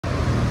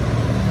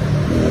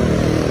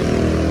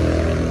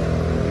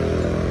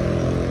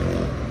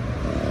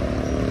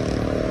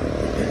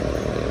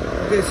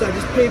Okay, so I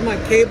just paid my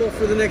cable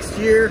for the next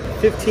year,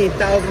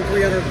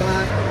 15,300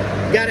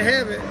 baht. Gotta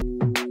have it.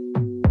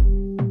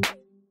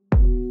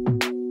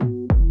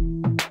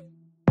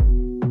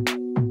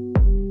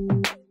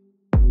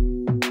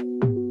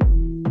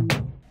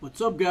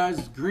 What's up, guys?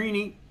 It's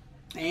Greeny,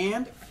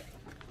 and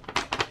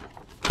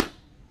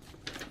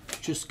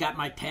just got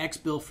my tax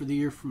bill for the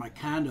year for my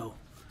condo.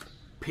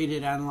 Paid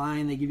it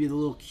online. They give you the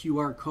little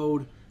QR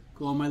code.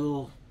 Go on my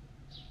little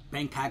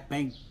Bangkok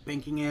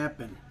banking app,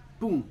 and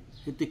boom,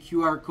 hit the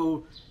QR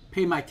code.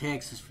 Pay my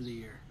taxes for the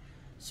year.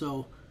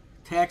 So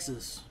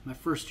taxes, my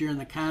first year in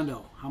the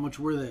condo, how much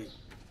were they?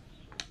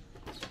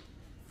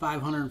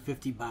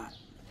 550 baht.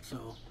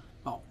 So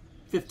about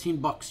 15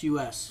 bucks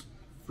US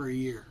for a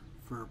year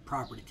for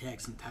property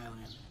tax in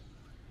Thailand.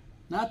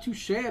 Not too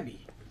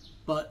shabby,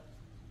 but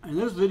in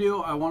this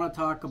video I want to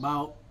talk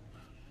about,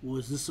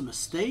 was this a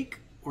mistake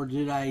or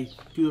did I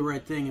do the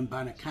right thing in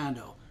buying a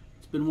condo?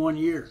 It's been 1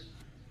 year.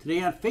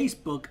 Today on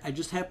Facebook I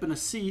just happened to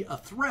see a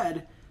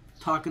thread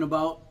talking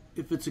about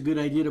if it's a good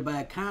idea to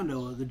buy a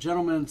condo. The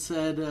gentleman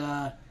said,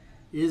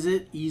 is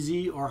it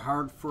easy or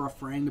hard for a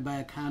friend to buy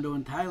a condo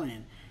in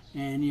Thailand?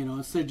 And you know,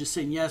 instead of just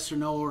saying yes or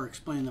no or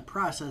explaining the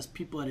process,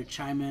 people had to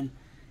chime in.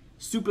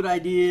 Stupid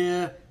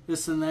idea,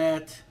 this and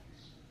that.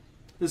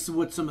 This is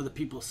what some of the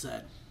people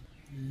said.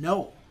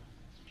 No.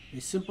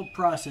 A simple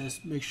process,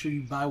 make sure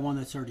you buy one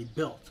that's already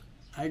built.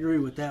 I agree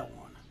with that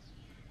one.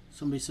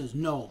 Somebody says,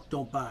 no,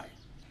 don't buy.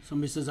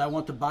 Somebody says, I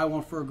want to buy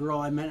one for a girl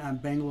I met on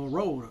Bangalore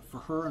Road for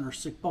her and her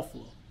sick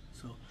buffalo.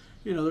 So,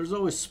 you know, there's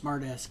always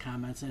smart-ass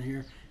comments in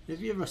here. If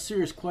you have a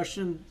serious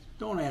question,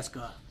 don't ask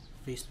a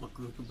Facebook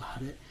group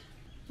about it.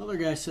 Another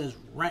guy says,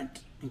 rent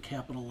in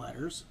capital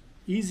letters.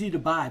 Easy to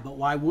buy, but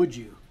why would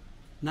you?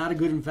 Not a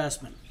good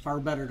investment. Far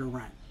better to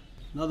rent.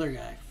 Another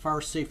guy, far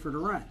safer to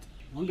rent.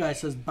 One guy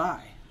says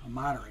buy, a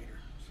moderator.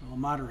 So a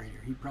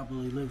moderator, he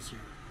probably lives here.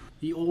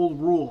 The old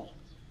rule,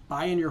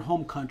 buy in your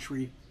home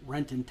country,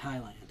 rent in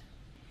Thailand.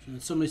 So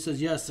somebody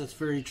says, yes, that's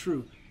very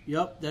true.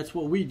 Yep, that's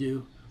what we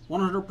do.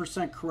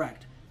 100%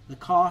 correct. The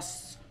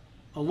costs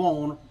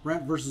alone,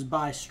 rent versus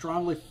buy,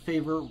 strongly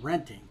favor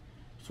renting.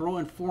 Throw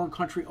in foreign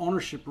country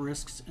ownership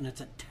risks and it's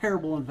a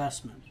terrible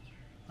investment.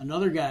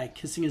 Another guy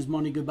kissing his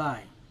money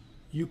goodbye.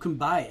 You can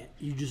buy it,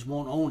 you just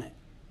won't own it.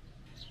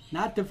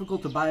 Not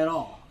difficult to buy at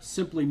all.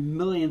 Simply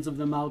millions of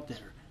them out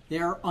there. They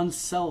are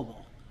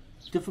unsellable.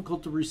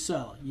 Difficult to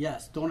resell.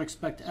 Yes, don't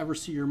expect to ever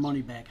see your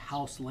money back,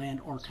 house, land,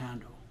 or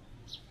condo.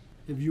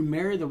 If you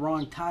marry the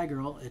wrong Thai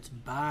girl, it's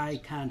buy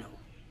condo.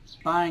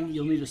 Buying,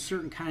 you'll need a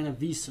certain kind of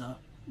visa.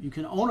 You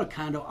can own a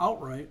condo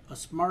outright. A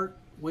smart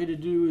way to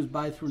do is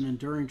buy through an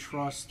enduring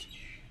trust.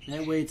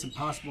 That way it's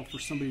impossible for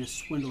somebody to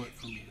swindle it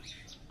from you.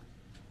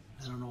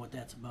 I don't know what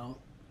that's about.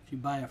 If you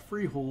buy a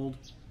freehold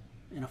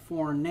in a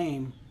foreign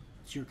name,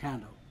 it's your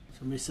condo.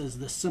 Somebody says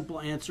the simple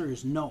answer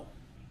is no.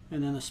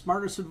 And then the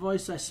smartest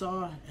advice I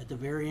saw at the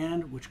very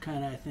end, which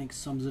kind of I think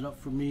sums it up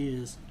for me,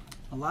 is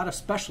a lot of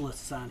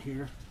specialists on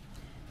here.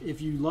 If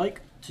you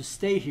like to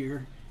stay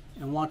here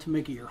and want to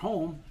make it your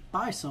home,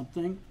 buy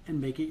something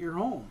and make it your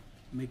home.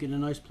 Make it a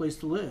nice place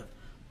to live.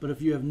 But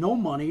if you have no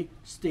money,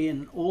 stay in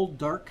an old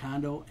dark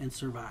condo and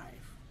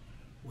survive.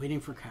 Waiting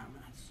for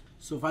comments.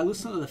 So if I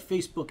listen to the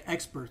Facebook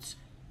experts,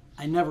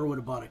 I never would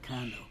have bought a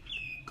condo.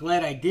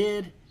 Glad I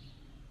did.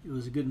 It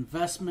was a good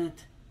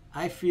investment.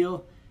 I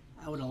feel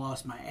I would have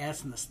lost my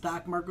ass in the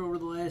stock market over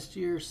the last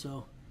year,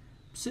 so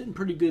I'm sitting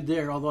pretty good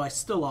there, although I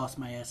still lost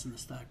my ass in the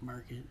stock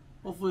market.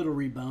 Hopefully it'll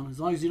rebound. As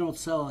long as you don't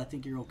sell, I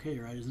think you're okay,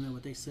 right? Isn't that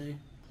what they say?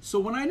 So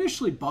when I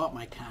initially bought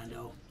my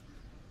condo,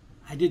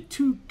 I did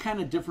two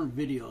kind of different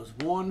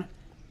videos. One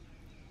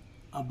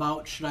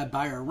about should I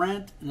buy or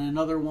rent, and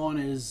another one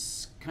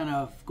is kind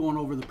of going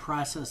over the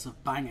process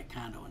of buying a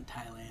condo in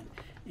Thailand.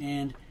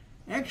 And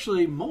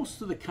actually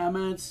most of the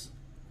comments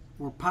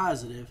were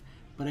positive,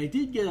 but I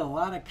did get a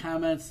lot of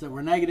comments that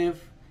were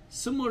negative,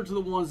 similar to the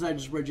ones I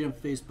just read you on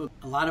Facebook.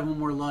 A lot of them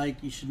were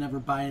like, you should never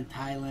buy in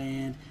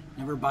Thailand,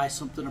 never buy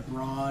something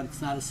abroad,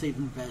 it's not a safe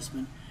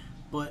investment.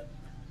 But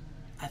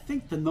I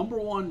think the number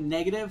one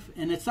negative,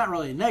 and it's not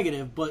really a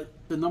negative, but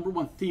the number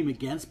one theme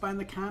against buying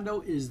the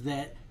condo is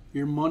that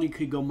your money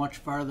could go much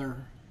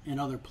farther in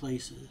other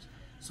places.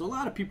 So a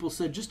lot of people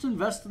said, just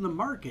invest in the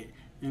market,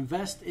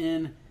 invest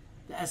in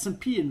the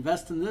S&P,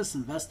 invest in this,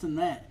 invest in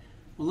that.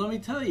 Well, let me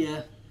tell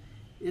you,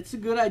 it's a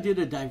good idea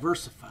to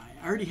diversify.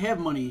 I already have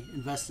money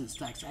invested in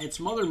stocks. I had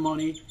some other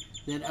money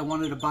that I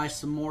wanted to buy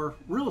some more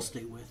real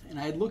estate with. And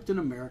I had looked in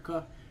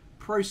America.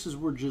 Prices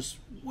were just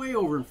way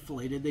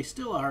overinflated. They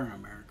still are in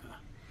America.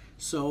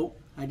 So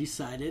I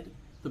decided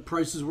the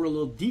prices were a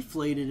little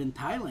deflated in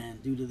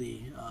Thailand due to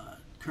the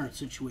current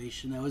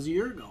situation. That was a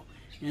year ago.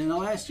 And in the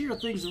last year,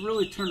 things have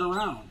really turned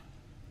around.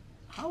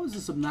 How is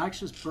this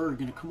obnoxious bird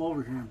going to come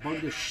over here and bug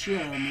the shit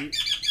out of me?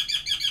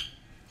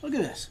 Look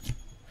at this.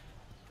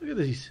 Look at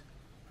these.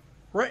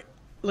 Right,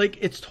 like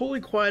it's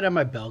totally quiet on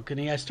my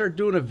balcony. I start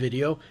doing a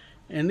video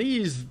and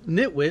these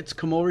nitwits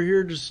come over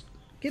here. Just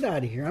get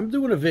out of here. I'm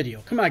doing a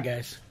video. Come on,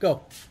 guys.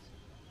 Go.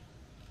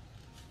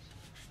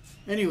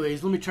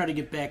 Anyways, let me try to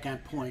get back on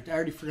point. I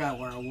already forgot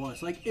where I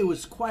was. Like, it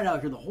was quiet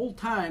out here the whole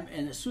time,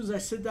 and as soon as I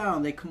sit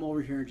down, they come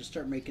over here and just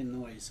start making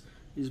noise.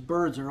 These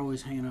birds are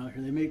always hanging out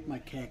here. They make my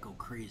cat go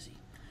crazy.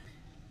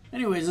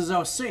 Anyways, as I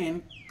was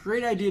saying,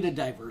 great idea to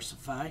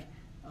diversify.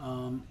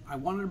 I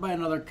wanted to buy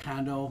another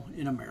condo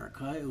in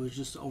America. It was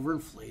just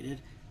overinflated.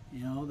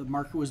 You know, the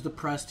market was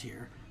depressed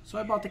here. So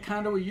I bought the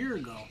condo a year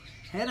ago.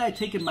 Had I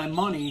taken my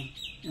money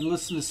and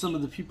listened to some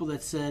of the people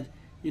that said,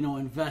 you know,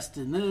 invest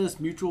in this,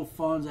 mutual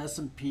funds,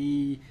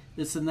 S&P,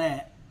 this and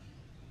that,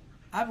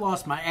 I've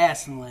lost my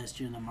ass in the last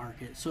year in the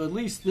market. So at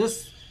least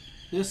this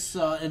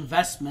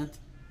investment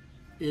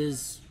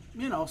is,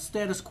 you know,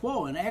 status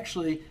quo. And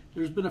actually,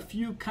 there's been a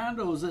few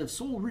condos that have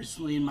sold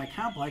recently in my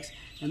complex,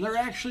 and they're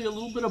actually a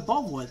little bit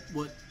above what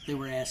they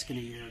were asking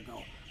a year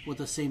ago, what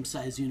the same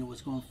size unit was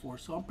going for.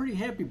 So I'm pretty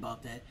happy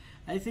about that.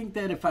 I think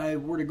that if I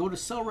were to go to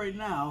sell right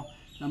now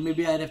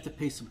maybe I'd have to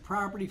pay some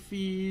property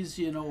fees,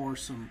 you know, or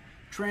some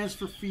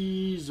transfer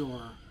fees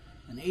or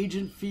an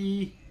agent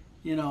fee,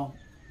 you know.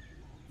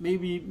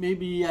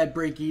 Maybe I'd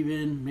break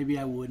even, maybe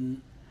I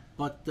wouldn't,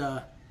 but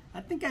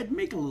I think I'd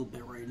make a little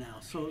bit right now.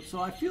 So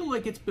I feel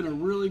like it's been a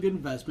really good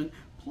investment.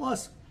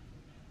 Plus,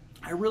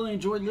 I really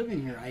enjoy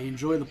living here. I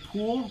enjoy the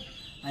pool.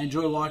 I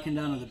enjoy walking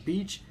down to the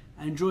beach.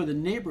 I enjoy the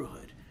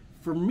neighborhood.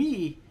 For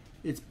me,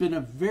 it's been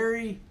a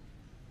very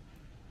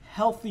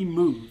healthy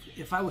move.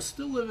 If I was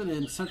still living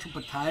in central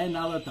Pattaya,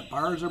 now that the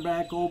bars are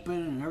back open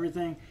and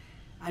everything,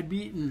 I'd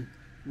be eating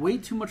way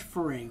too much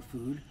Farang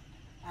food.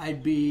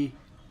 I'd be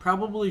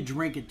probably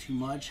drinking too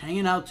much,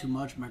 hanging out too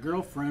much. My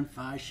girlfriend,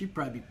 Fi, she'd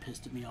probably be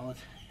pissed at me all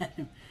the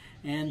time.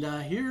 And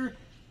here,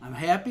 I'm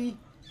happy.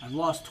 I've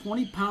lost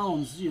 20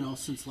 pounds, you know,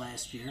 since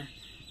last year.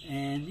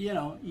 And, you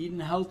know, eating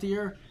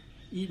healthier,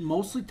 eating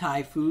mostly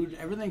Thai food.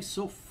 Everything's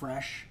so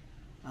fresh.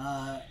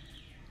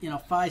 You know,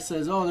 Fi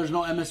says, oh, there's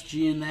no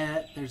MSG in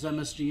that. There's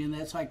MSG in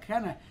that. So I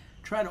kind of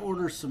try to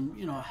order some,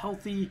 you know,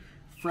 healthy,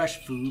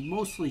 fresh food,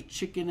 mostly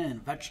chicken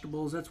and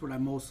vegetables. That's what I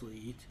mostly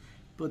eat.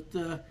 But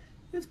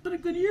it's been a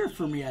good year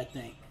for me, I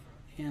think.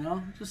 You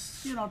know,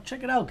 just, you know,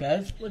 check it out,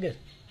 guys. Look at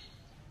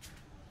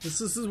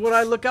this is what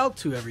I look out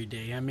to every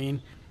day. I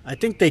mean, I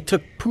think they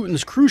took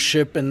Putin's cruise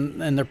ship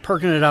and they're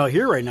parking it out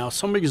here right now.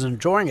 Somebody's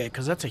enjoying it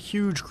because that's a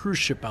huge cruise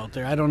ship out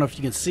there. I don't know if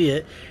you can see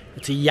it.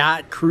 It's a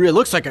yacht cruise. It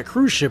looks like a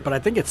cruise ship, but I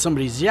think it's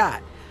somebody's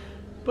yacht.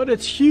 But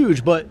it's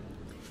huge. But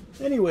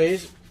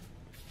anyways,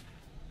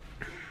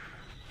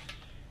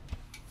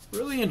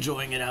 really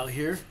enjoying it out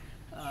here.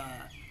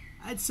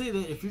 I'd say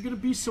that if you're going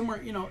to be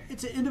somewhere, you know,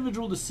 it's an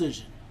individual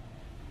decision.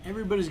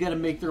 Everybody's got to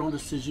make their own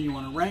decision. You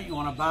want to rent, you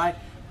want to buy.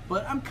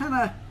 But I'm kind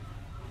of,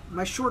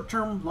 my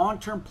short-term,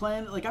 long-term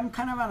plan, like I'm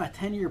kind of on a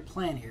 10-year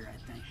plan here,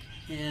 I think.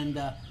 And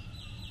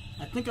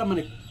I think I'm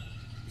going to,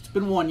 it's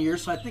been 1 year,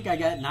 so I think I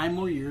got 9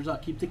 more years. I'll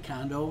keep the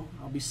condo.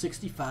 I'll be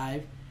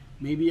 65.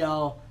 Maybe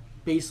I'll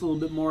base a little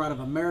bit more out of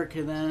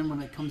America then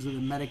when it comes to the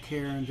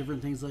Medicare and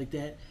different things like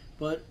that.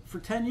 But for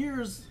 10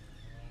 years,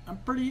 I'm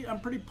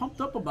pretty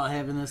pumped up about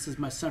having this as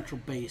my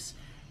central base.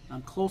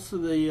 I'm close to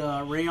the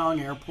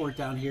Rayong airport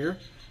down here.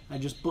 I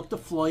just booked a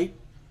flight.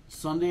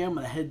 Sunday I'm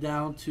going to head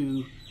down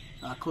to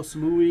Koh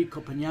Samui,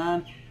 Koh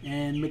Phangan,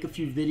 and make a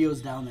few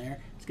videos down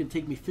there. It's going to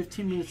take me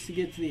 15 minutes to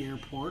get to the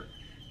airport.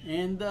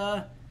 And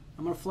I'm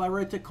going to fly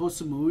right to Koh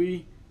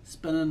Samui,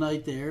 spend a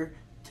night there,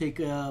 take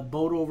a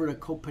boat over to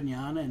Koh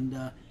Phangan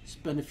and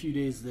spend a few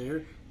days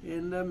there.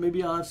 And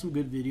maybe I'll have some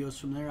good videos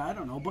from there. I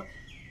don't know. But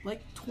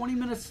like 20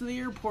 minutes to the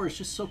airport is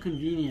just so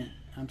convenient.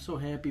 I'm so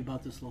happy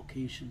about this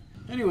location.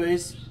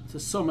 Anyways, to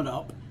sum it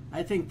up,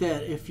 I think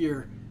that if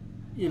you're,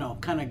 you know,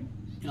 kind of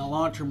in a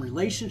long-term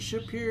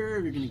relationship here,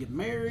 if you're going to get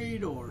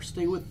married or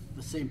stay with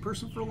the same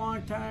person for a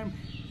long time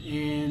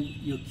and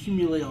you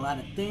accumulate a lot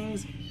of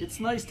things, it's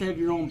nice to have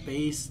your own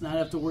base, not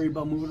have to worry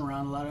about moving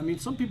around a lot. I mean,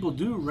 some people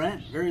do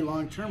rent very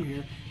long-term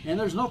here, and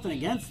there's nothing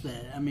against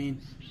that. I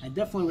mean, I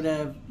definitely would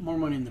have more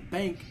money in the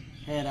bank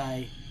had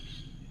I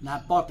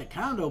not bought the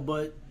condo,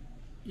 but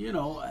you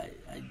know,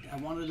 I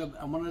wanted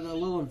a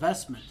little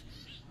investment.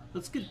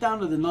 Let's get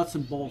down to the nuts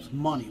and bolts.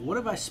 Money. What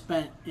have I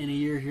spent in a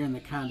year here in the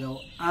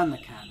condo on the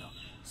condo?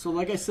 So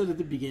like I said at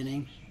the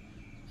beginning,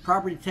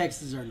 property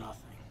taxes are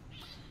nothing.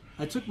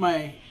 I took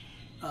my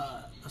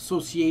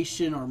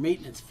association or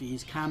maintenance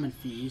fees, common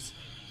fees,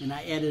 and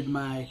I added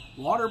my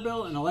water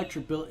bill and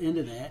electric bill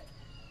into that,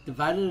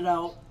 divided it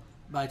out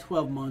by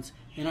 12 months,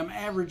 and I'm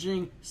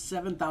averaging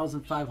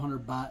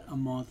 7,500 baht a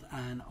month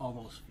on all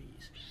those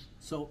fees.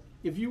 So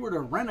if you were to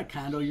rent a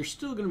condo, you're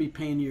still going to be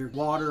paying your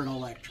water and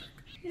electric.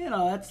 You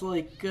know, that's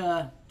like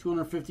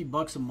 250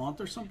 bucks a month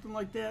or something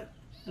like that.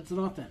 That's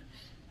nothing.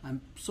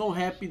 I'm so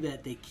happy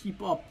that they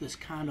keep up this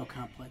condo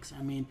complex.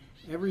 I mean,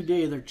 every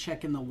day they're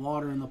checking the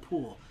water in the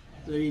pool.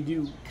 They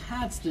do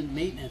constant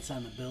maintenance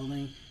on the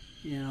building.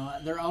 You know,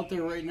 they're out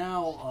there right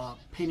now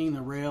painting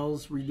the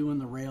rails, redoing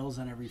the rails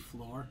on every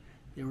floor.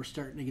 They were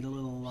starting to get a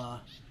little,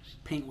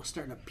 paint was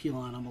starting to peel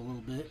on them a little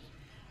bit.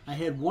 I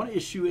had one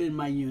issue in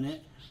my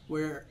unit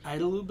where I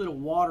had a little bit of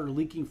water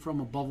leaking from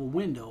above a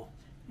window,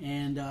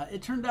 and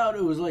it turned out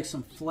it was like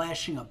some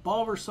flashing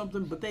above or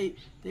something, but they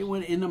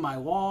went into my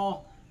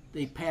wall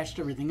They patched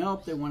everything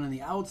up. They went on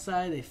the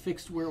outside. They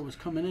fixed where it was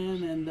coming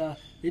in, and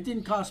it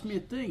didn't cost me a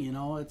thing. You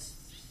know,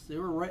 they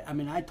were right. I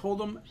mean, I told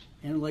them,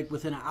 and like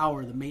within an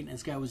hour, the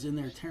maintenance guy was in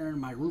there tearing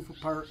my roof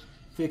apart,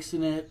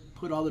 fixing it,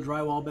 put all the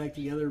drywall back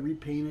together,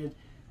 repainted,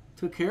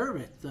 took care of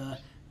it. The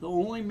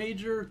only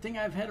major thing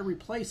I've had to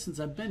replace since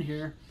I've been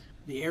here,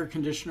 the air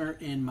conditioner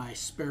in my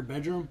spare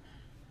bedroom.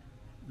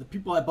 The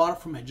people I bought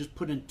it from had just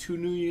put in 2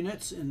 new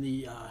units, in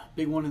the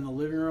big one in the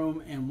living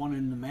room and one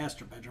in the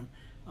master bedroom.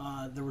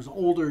 There was an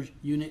older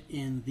unit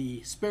in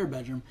the spare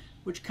bedroom,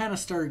 which kind of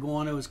started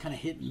going. It was kind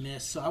of hit and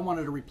miss, so I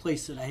wanted to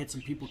replace it. I had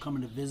some people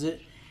coming to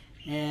visit,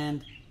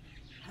 and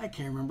I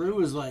can't remember. It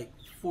was like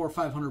 $400 or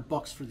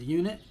 $500 for the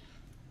unit,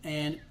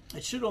 and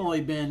it should have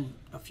only been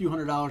a few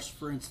 $100s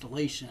for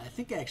installation. I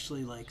think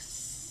actually like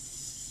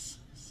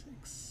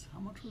how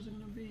much was it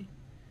going to be?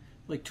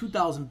 Like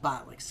 2,000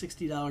 baht, like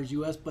 $60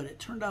 US, but it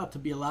turned out to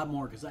be a lot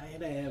more because I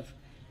had to have.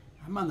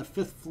 I'm on the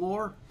 5th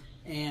floor,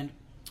 and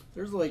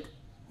there's like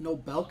no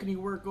balcony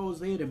where it goes.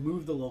 They had to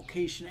move the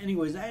location.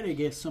 Anyways, I had to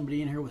get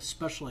somebody in here with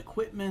special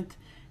equipment,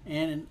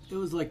 and it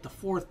was like the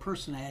 4th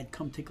person I had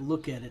come take a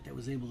look at it that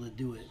was able to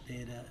do it. They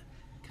had to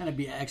kind of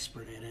be an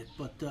expert at it,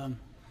 but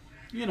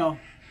you know,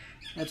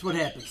 that's what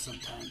happens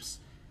sometimes.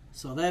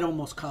 So that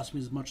almost cost me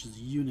as much as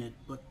a unit,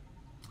 but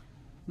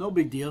no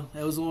big deal.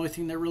 That was the only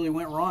thing that really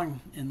went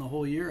wrong in the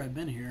whole year I've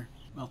been here.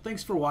 Well,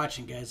 thanks for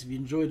watching, guys. If you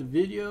enjoyed the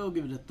video,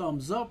 give it a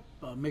thumbs up.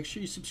 Make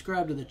sure you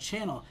subscribe to the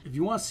channel. If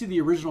you want to see the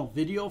original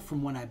video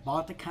from when I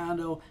bought the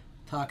condo,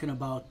 talking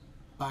about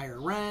buy or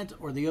rent,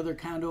 or the other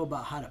condo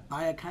about how to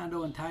buy a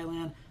condo in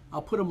Thailand,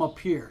 I'll put them up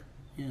here.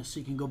 You know, so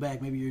you can go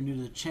back. Maybe you're new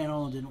to the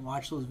channel and didn't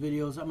watch those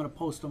videos. I'm going to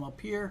post them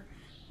up here.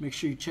 Make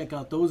sure you check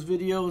out those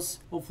videos.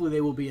 Hopefully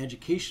they will be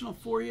educational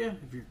for you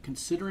if you're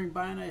considering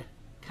buying a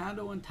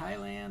condo in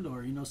Thailand,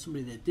 or you know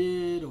somebody that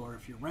did, or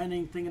if you're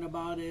renting, thinking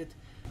about it.